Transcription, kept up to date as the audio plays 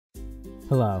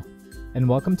Hello, and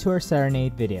welcome to our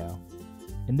Cerenade video.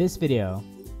 In this video,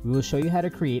 we will show you how to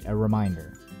create a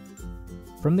reminder.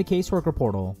 From the caseworker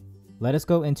portal, let us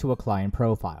go into a client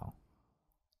profile.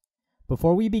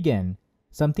 Before we begin,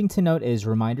 something to note is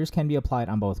reminders can be applied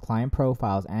on both client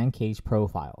profiles and case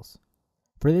profiles.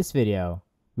 For this video,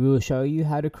 we will show you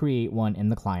how to create one in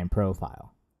the client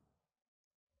profile.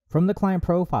 From the client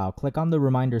profile, click on the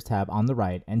Reminders tab on the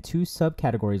right and two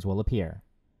subcategories will appear.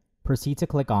 Proceed to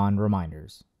click on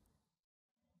Reminders.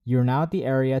 You are now at the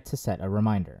area to set a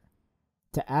reminder.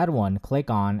 To add one, click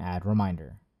on Add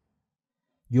Reminder.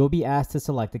 You will be asked to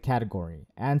select a category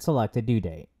and select a due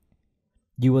date.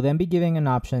 You will then be given an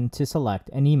option to select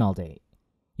an email date.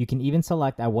 You can even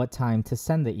select at what time to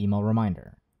send the email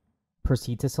reminder.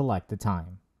 Proceed to select the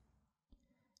time.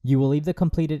 You will leave the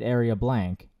completed area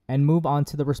blank and move on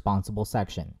to the responsible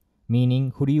section,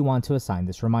 meaning who do you want to assign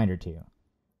this reminder to.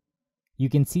 You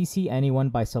can CC anyone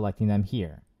by selecting them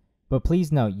here, but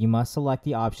please note you must select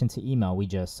the option to email we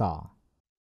just saw.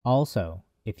 Also,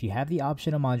 if you have the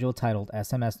optional module titled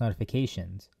SMS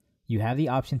Notifications, you have the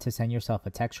option to send yourself a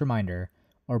text reminder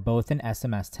or both an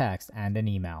SMS text and an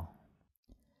email.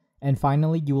 And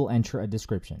finally, you will enter a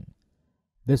description.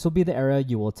 This will be the area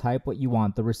you will type what you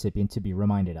want the recipient to be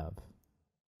reminded of.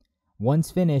 Once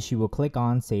finished, you will click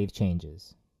on Save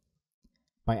Changes.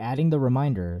 By adding the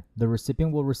reminder, the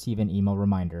recipient will receive an email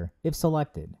reminder if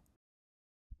selected.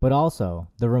 But also,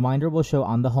 the reminder will show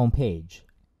on the home page.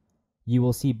 You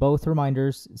will see both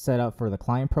reminders set up for the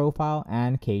client profile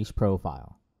and case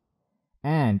profile.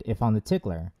 And if on the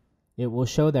Tickler, it will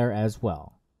show there as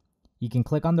well. You can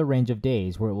click on the range of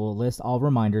days where it will list all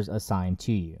reminders assigned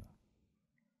to you.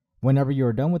 Whenever you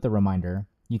are done with the reminder,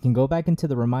 you can go back into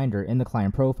the reminder in the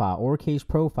client profile or case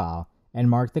profile and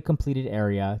mark the completed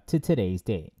area to today's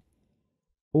date.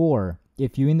 Or,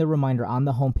 if viewing the reminder on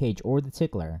the home page or the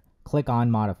Tickler, click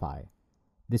on Modify.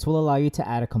 This will allow you to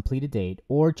add a completed date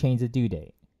or change the due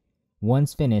date.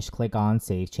 Once finished, click on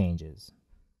Save Changes.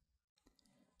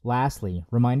 Lastly,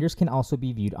 reminders can also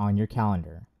be viewed on your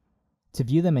calendar. To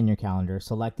view them in your calendar,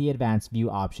 select the Advanced View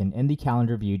option in the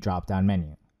Calendar View drop-down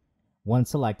menu.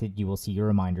 Once selected, you will see your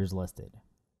reminders listed.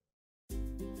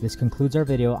 This concludes our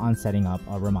video on setting up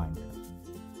a reminder.